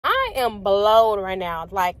I am blowed right now.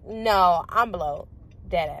 Like, no, I'm blowed.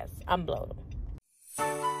 Deadass. I'm blowed.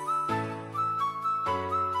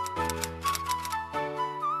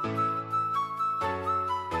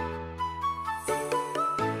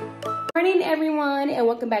 Morning everyone, and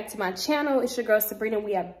welcome back to my channel. It's your girl Sabrina.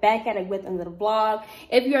 We are back at it with another vlog.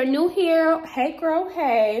 If you're new here, hey girl,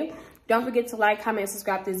 hey. Don't forget to like, comment,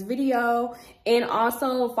 subscribe to this video, and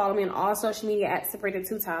also follow me on all social media at Sabrina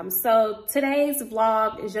 2 times. So today's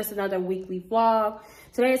vlog is just another weekly vlog.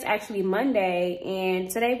 Today is actually Monday, and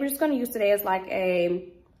today we're just gonna use today as like a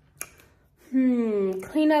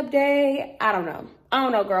cleanup day. I don't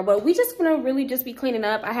know, girl, but we just gonna really just be cleaning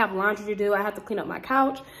up. I have laundry to do. I have to clean up my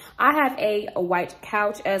couch. I have a white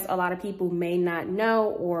couch, as a lot of people may not know,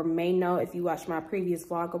 or may know if you watched my previous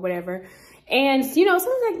vlog or whatever. And you know,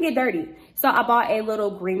 sometimes I can get dirty. So I bought a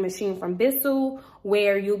little green machine from Bissell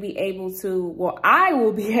where you'll be able to, well, I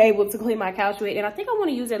will be able to clean my couch with. And I think I want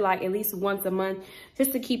to use it like at least once a month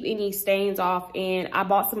just to keep any stains off. And I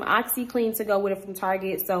bought some OxyClean to go with it from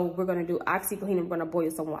Target. So we're going to do OxyClean and we're going to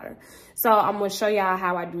boil some water. So I'm going to show y'all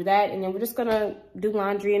how I do that. And then we're just going to do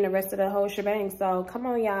laundry and the rest of the whole shebang. So come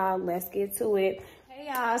on, y'all. Let's get to it. Hey,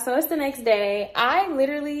 y'all. So it's the next day. I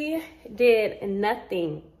literally did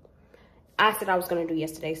nothing I said I was going to do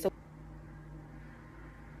yesterday. So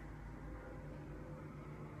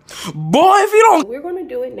boy, if you don't, we're going to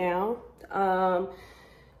do it now.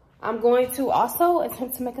 I'm going to also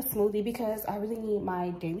attempt to make a smoothie because I really need my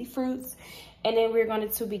daily fruits. And then we're going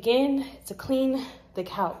to begin to clean the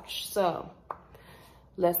couch. So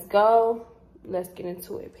let's go. Let's get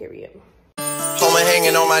into it, period. Homer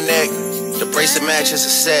hanging on my neck. The bracelet matches a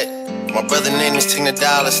set. My brother name is Tina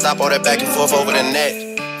Dollar. Stop all that back and forth over the net.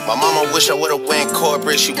 My mama wish I would've went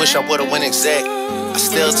corporate. She wish I would've went exec. I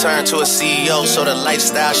still turn to a CEO, so the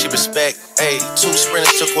lifestyle she respect. Hey, 2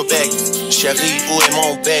 sprinters to Quebec. Cherie ou et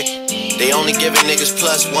mon bec. They only giving niggas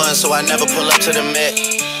 +1, so I never pull up to the Met.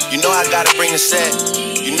 You know I gotta bring the set.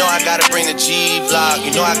 You know I gotta bring the G block. You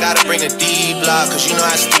know I gotta bring the D block. Cause you know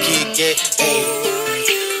how sticky it get. Hey.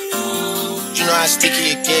 You know how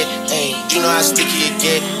sticky it get. Hey. You know how sticky it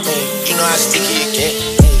get. Hey. You know how sticky it get.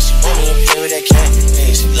 Hey. She want me to play with that cat.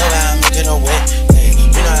 Hey. She love how I'm making her wet. Hey.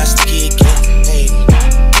 You know how sticky it get. Hey.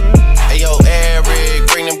 Hey yo, Eric,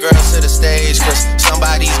 bring them girls to the stage. Cause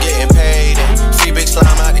somebody's getting paid. And free big slime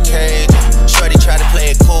out the cage. Shorty tried to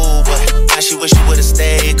play it cool, but now she wish she would've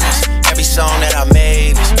stayed. Cause every song that I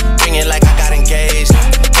made was bring it like I got engaged.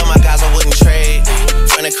 All my guys I wouldn't trade.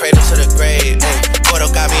 From the cradle to the grave. Hey.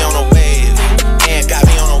 Porto got me on a wave. And got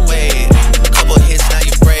me on a wave. A couple hits, now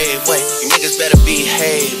you brave. Wait, you niggas better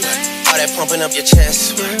behave. All that pumping up your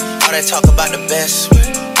chest. All that talk about the best.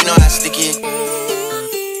 You know how sticky it.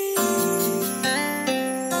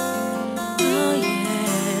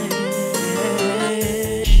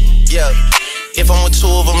 Yeah. If I'm with 2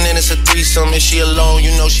 of them, then it's a threesome. If she alone,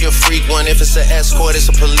 you know she a freak one. If it's an escort, it's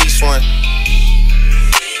a police one.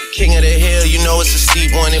 King of the hill, you know it's a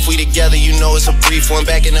steep one. If we together, you know it's a brief one.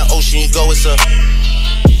 Back in the ocean, you go, it's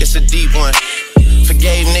a deep one.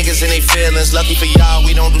 Forgave niggas and they feelings. Lucky for y'all,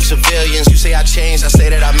 we don't do civilians. You say I changed, I say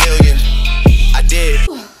that I million. I did.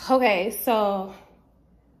 Okay, so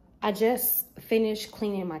I just finished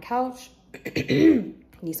cleaning my couch.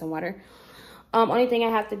 Need some water. Only thing I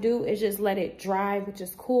have to do is just let it dry, which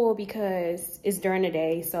is cool because it's during the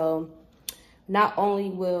day. So not only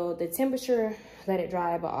will the temperature let it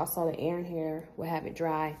dry, but also the air in here will have it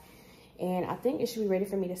dry. And I think it should be ready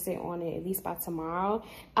for me to sit on it at least by tomorrow.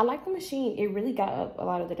 I like the machine. It really got up a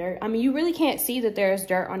lot of the dirt. I mean, you really can't see that there's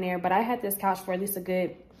dirt on there, but I had this couch for at least a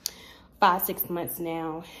good 5-6 months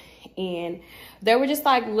now. And there were just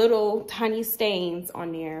like little tiny stains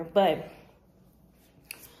on there, but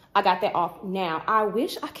I got that off now. I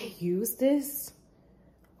wish I could use this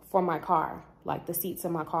for my car, like the seats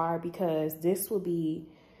in my car, because this would be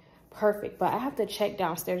perfect. But I have to check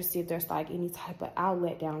downstairs to see if there's like any type of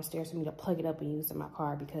outlet downstairs for me to plug it up and use in my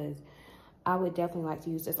car, because I would definitely like to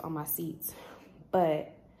use this on my seats.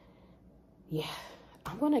 But yeah,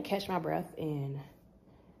 I'm gonna catch my breath and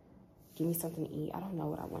give me something to eat. I don't know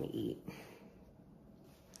what I want to eat.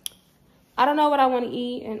 I don't know what I want to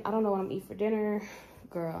eat, and I don't know what I'm gonna eat for dinner.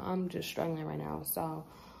 Girl, I'm just struggling right now. So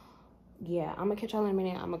yeah, I'm gonna catch y'all in a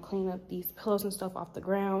minute. I'm gonna clean up these pillows and stuff off the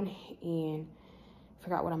ground and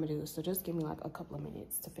figure out what I'm gonna do. So just give me like a couple of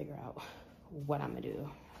minutes to figure out what I'm gonna do.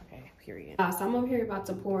 Okay, period. So I'm over here about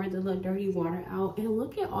to pour the little dirty water out, and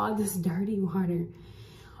look at all this dirty water.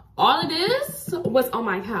 All of this was on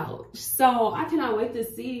my couch. So I cannot wait to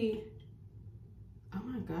see. Oh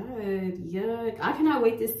my God, yuck. I cannot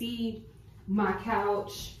wait to see my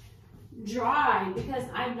couch dry because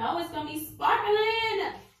I know it's gonna be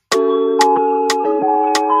sparkling.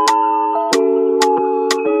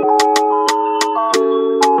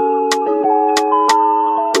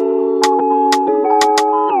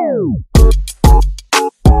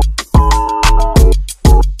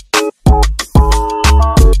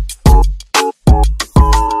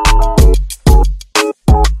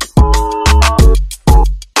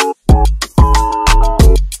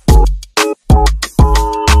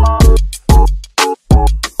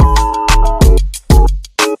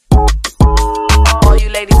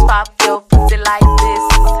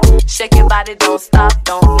 don't stop,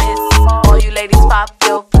 don't miss. All you ladies pop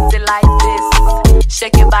your pussy like this.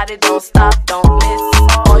 Shake your body, don't stop, don't miss.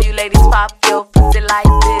 All you ladies pop your pussy like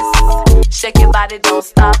this. Shake your body, don't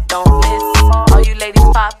stop, don't miss. All you ladies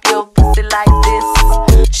pop your pussy like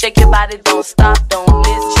this. Shake your body, don't stop, don't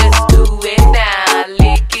miss. Just do it now,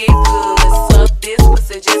 lick it good. Suck this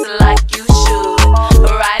pussy just like you should.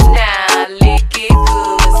 Right now, lick it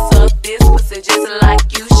good. Suck this pussy just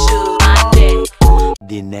like you should. My neck.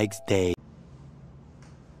 The next day.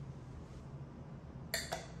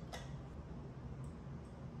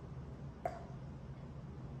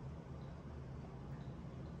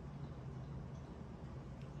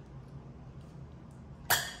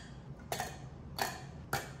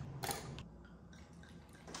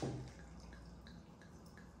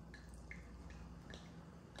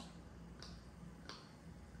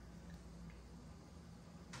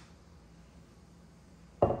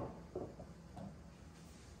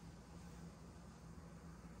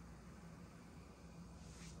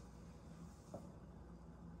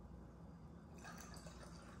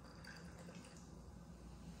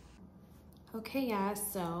 Okay, guys,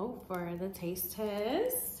 so for the taste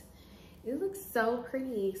test, it looks so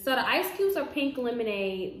pretty. So the ice cubes are pink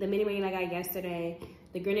lemonade, the mini rain I got yesterday,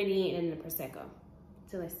 the grenadine, and the Prosecco.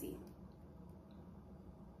 So let's see.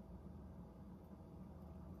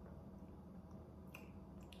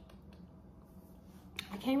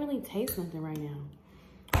 I can't really taste nothing right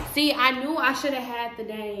now. See, I knew I should have had the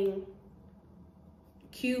dang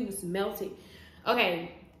cubes melted.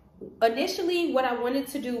 Okay, initially what I wanted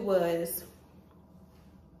to do was,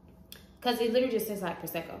 because it literally just tastes like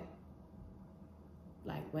Prosecco.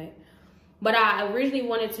 Like what? What I originally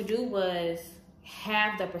wanted to do was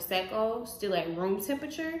have the Prosecco still at room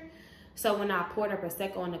temperature. So when I pour the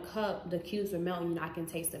Prosecco in the cup, the cubes were melting and I can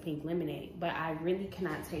taste the pink lemonade. But I really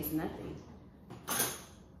cannot taste nothing.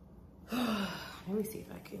 Let me see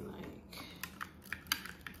if I can like...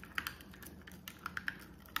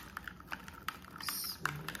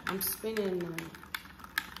 I'm spinning like...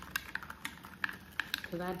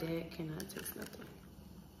 Because I dead cannot taste nothing.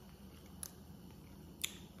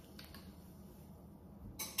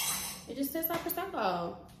 It just tastes like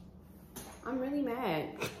Prosecco. I'm really mad.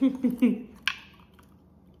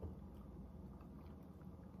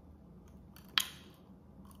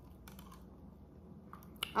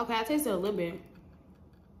 Okay, I tasted a little bit.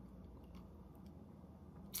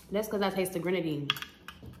 That's because I taste the grenadine.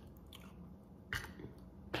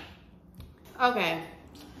 Okay.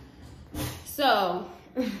 So,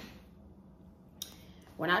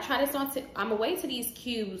 when I try this on, I'm gonna wait till these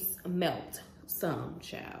cubes melt some,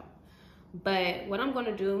 child. But what I'm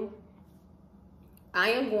gonna do,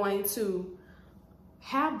 I am going to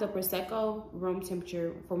have the Prosecco room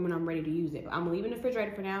temperature for when I'm ready to use it. I'm gonna leave it in the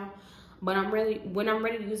refrigerator for now, but when I'm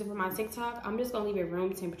ready to use it for my TikTok, I'm just gonna leave it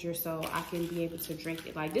room temperature so I can be able to drink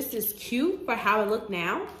it. Like, this is cute for how it look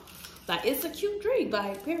now. Like, it's a cute drink,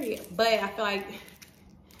 like, period. But I feel like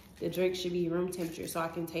the drink should be room temperature so I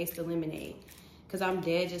can taste the lemonade. Cause I'm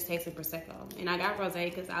dead just tasting Prosecco. And I got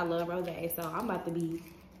rosé cause I love rosé. So I'm about to be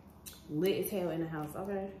lit as hell in the house,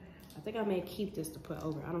 okay? I think I may keep this to put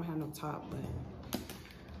over. I don't have no top, but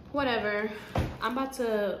whatever. I'm about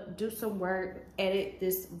to do some work, edit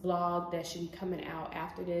this vlog that should be coming out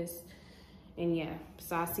after this. And yeah,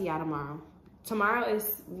 so I'll see y'all tomorrow. Tomorrow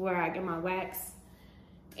is where I get my wax.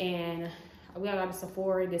 And we gotta go to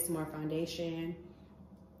Sephora, get some more foundation.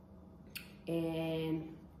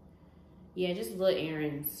 And yeah, just little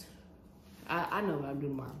errands. I know what I'm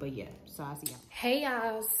doing tomorrow, but yeah, so I'll see y'all. Hey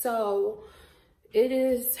y'all, so it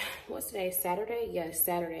is, what's today, Saturday? Yes,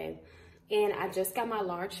 Saturday. And I just got my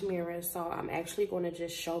large mirror, so I'm actually gonna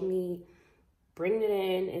just show me bringing it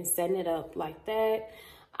in and setting it up like that.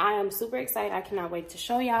 I am super excited. I cannot wait to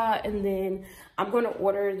show y'all. And then I'm gonna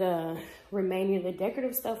order the remaining of the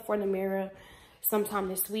decorative stuff for the mirror sometime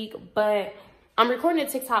this week. But I'm recording a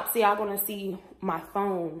TikTok, so y'all gonna see my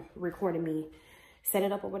phone recording me set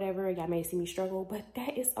it up or whatever. Y'all may see me struggle, but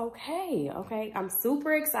that is okay, okay? I'm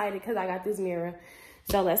super excited because I got this mirror.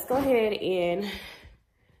 So let's go ahead and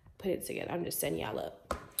put it together. I'm just setting y'all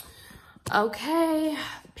up. Okay,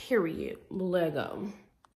 period. Lego.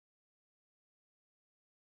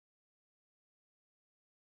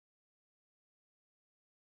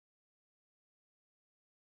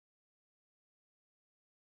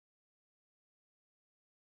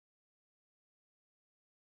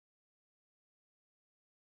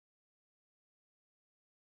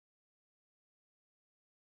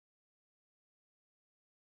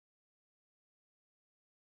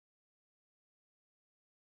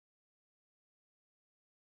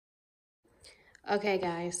 Okay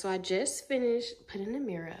guys, so I just finished putting the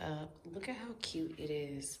mirror up. Look at how cute it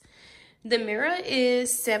is. The mirror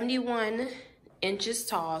is 71 inches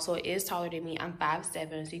tall, so it is taller than me. I'm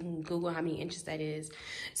 5'7", so you can Google how many inches that is.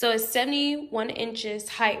 So it's 71 inches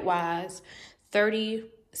height-wise,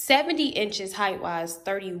 70 inches height-wise,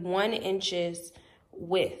 31 inches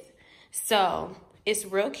width. So it's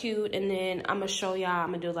real cute. And then I'm gonna show y'all, I'm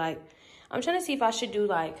gonna do like, I'm trying to see if I should do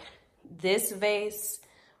like this vase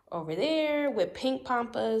over there with pink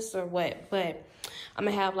pampas or what, but I'm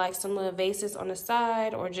gonna have like some little vases on the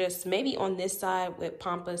side, or just maybe on this side with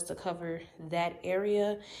pampas to cover that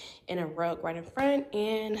area, and a rug right in front.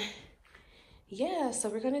 And yeah, so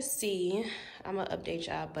we're gonna see. I'm gonna update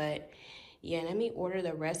y'all, but yeah, let me order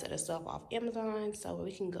the rest of the stuff off Amazon so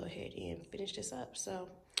we can go ahead and finish this up. So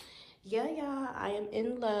yeah, y'all, I am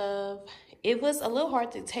in love. It was a little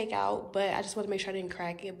hard to take out, but I just want to make sure I didn't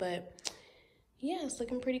crack it. But yeah, it's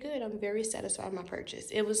looking pretty good. I'm very satisfied with my purchase.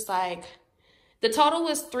 It was like, the total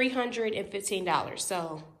was $315.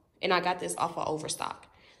 So, and I got this off of Overstock.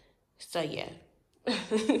 So yeah.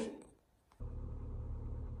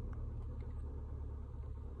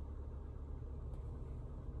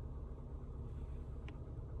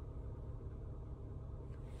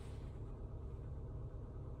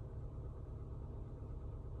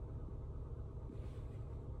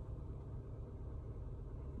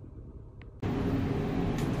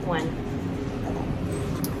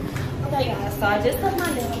 Okay, guys, so I just left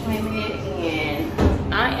my nail appointment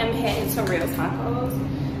and I am heading to Real Tacos.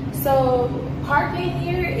 So parking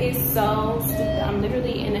here is so stupid. I'm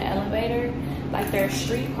literally in the elevator. Like, there's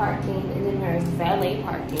street parking and then there's valet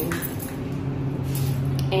parking.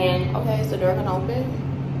 And okay, is the door gonna open?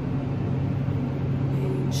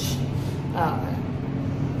 Oh, okay.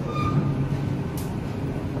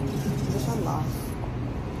 I'm lost.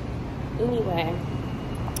 Anyway.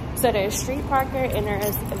 So there's street parker and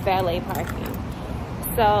there's valet parking.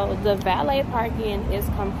 So the valet parking is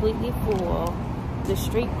completely full. The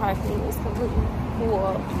street parking is completely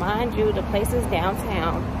full. Mind you, the place is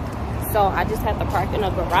downtown. So I just had to park in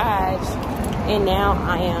a garage, and now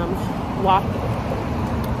I am walking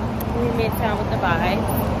in Midtown with the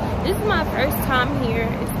vibes. This is my first time here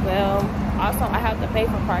as well. Also, I have to pay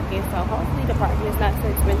for parking, so hopefully the parking is not too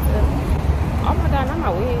expensive. Oh my God, not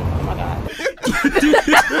my wig. Oh my God.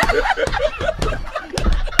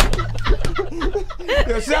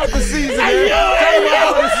 Yo, shout the season, man.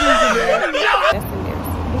 Shout the season, man. That's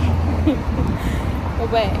embarrassing.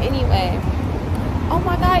 But anyway, oh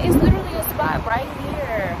my God, it's literally a spot right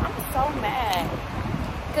here. I'm so mad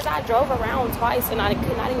because I drove around twice and I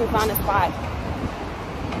could not even find a spot.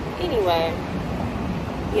 Anyway,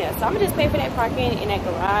 yeah, so I'm gonna just pay for that parking in that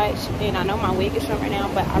garage. And I know my wig is short right now,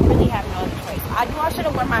 but I really have no other choice. I knew I should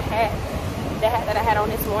have worn my hat, the hat that I had on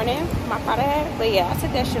this morning, my Prada hat. But yeah, I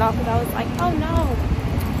took that shit off because I was like, oh no,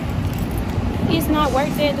 it's not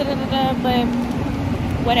worth it, but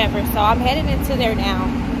whatever. So I'm headed into there now,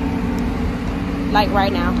 like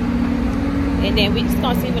right now. And then we just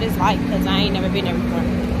gonna see what it's like because I ain't never been there before.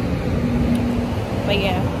 But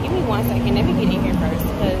yeah, give me 1 second. Let me get in here first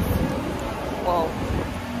because, whoa.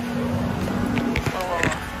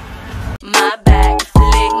 My back,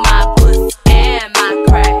 lick my pussy and my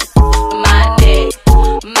crack. My neck,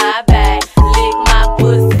 my back, lick my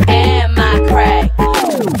pussy and my crack.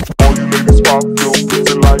 All you ladies pop your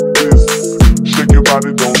pussy like this. Shake your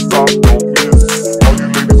body, don't stop, don't miss. All you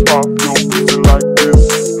ladies pop your pussy like this.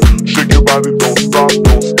 Shake your body, don't stop,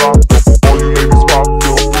 don't stop. All you ladies pop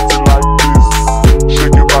your pussy like this.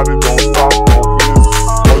 Shake your body, don't stop, don't miss.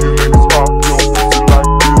 All you ladies pop your pussy like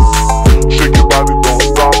this. Shake your body, don't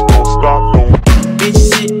stop, don't stop, don't. Bitch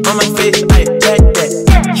shit on my face, I attack that.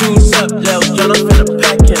 Juice up, Lil John, I'm finna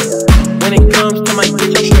pack him. When it comes to my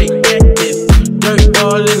bitch, I'm straight active. Dirt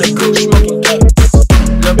ball in the coupe, smoking cactus.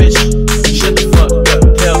 No bitch, shut the fuck up.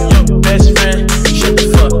 Tell your best friend, shut the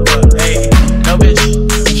fuck up. Hey, no bitch,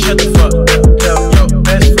 shut the fuck up. Tell your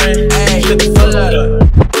best friend, hey, shut the fuck up.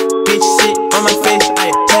 Bitch shit on my face, I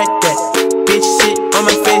attack that. Bitch shit on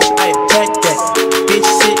my face, I attack that. Bitch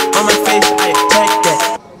shit on my face, I attack that.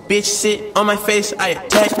 Bitch sit on my face, I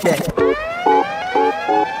attack that.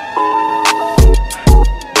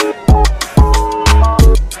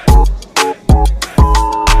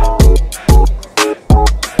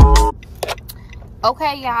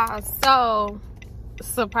 Okay, y'all, so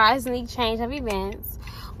surprisingly change of events.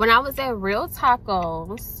 When I was at Real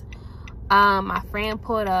Tacos, my friend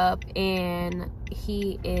pulled up and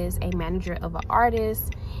he is a manager of an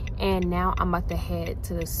artist, and now I'm about to head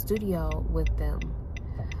to the studio with them.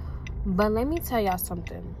 But let me tell y'all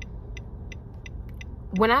something.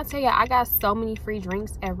 When I tell y'all I got so many free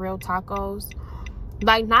drinks at Real Tacos,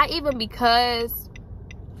 Like, not even because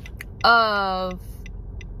of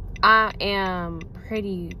I am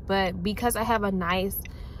pretty, but because I have a nice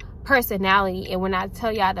personality. And when I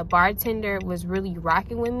tell y'all the bartender was really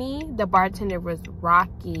rocking with me, the bartender was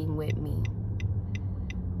rocking with me.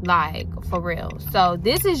 Like, for real. So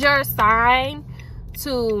this is your sign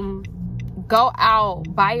to go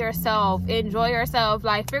out by yourself, enjoy yourself,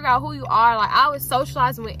 like figure out who you are. Like, I was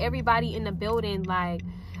socializing with everybody in the building. Like,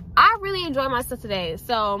 I really enjoyed myself today.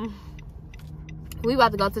 So we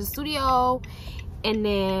about to go to the studio, and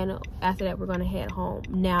then after that we're gonna head home.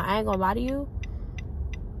 Now, I ain't gonna lie to you,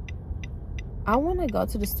 I want to go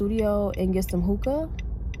to the studio and get some hookah.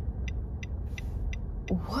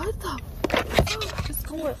 What the fuck is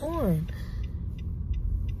going on?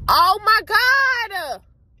 Oh my god!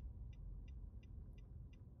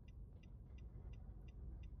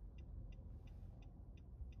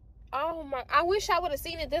 Oh my, I wish I would have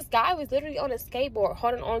seen it. This guy was literally on a skateboard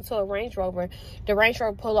holding on to a Range Rover. The Range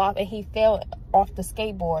Rover pulled off and he fell off the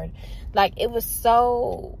skateboard. Like, it was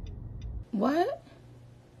so... What?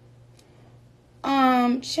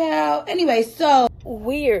 Child. Anyway, so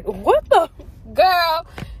weird. What the... Girl,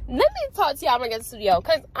 let me talk to y'all when I get to the studio,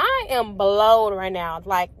 because I am blown right now.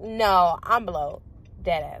 Like, no, I'm blown.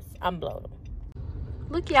 Deadass. I'm blown.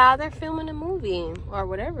 Look, y'all, they're filming a movie or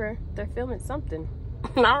whatever. They're filming something.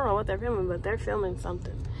 I don't know what they're filming, but they're filming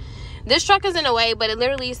something. This truck is in the way, but it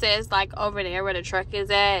literally says, like, over there where the truck is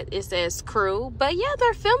at, it says crew. But yeah,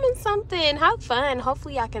 they're filming something. How fun.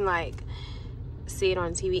 Hopefully I can, like, see it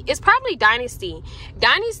on TV. It's probably Dynasty.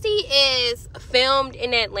 Dynasty is filmed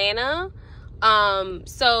in Atlanta.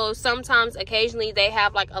 So sometimes, occasionally, they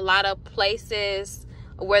have, like, a lot of places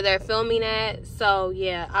where they're filming at. So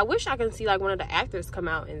yeah, I wish I could see, like, one of the actors come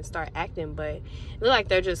out and start acting, but it looks like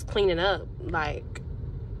they're just cleaning up, like.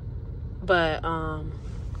 But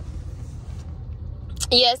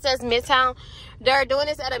yeah, it says Midtown. They're doing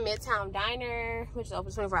this at a Midtown diner, which is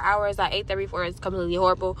open 24 hours. I ate there before. It's completely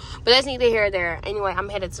horrible, but that's neither here or there. Anyway, I'm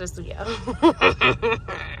headed to the studio. Fuck,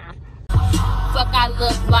 I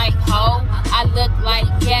look like hoe.